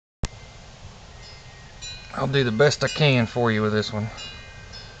I'll do the best I can for you with this one.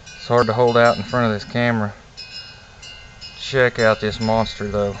 It's hard to hold out in front of this camera. Check out this monster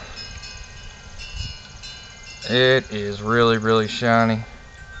though. It is really shiny,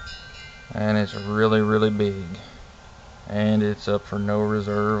 and it's really big, and it's up for no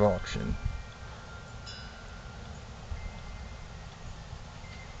reserve auction.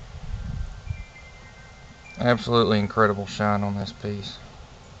 Absolutely incredible shine on this piece.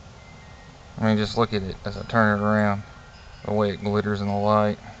 I mean, just look at it as I turn it around, the way it glitters in the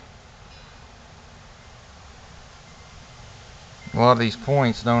light. A lot of these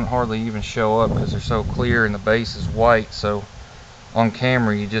points don't hardly even show up because they're so clear and the base is white, so on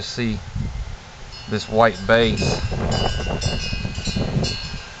camera you just see this white base.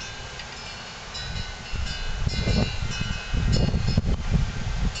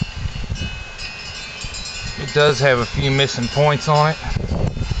 It does have a few missing points on it,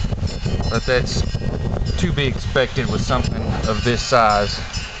 but that's to be expected with something of this size.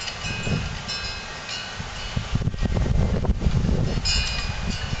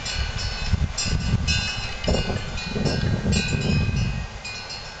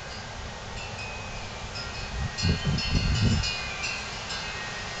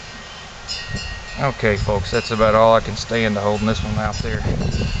 Okay folks, that's about all I can stand to holding this one out there.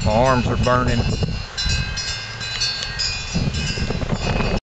 My arms are burning.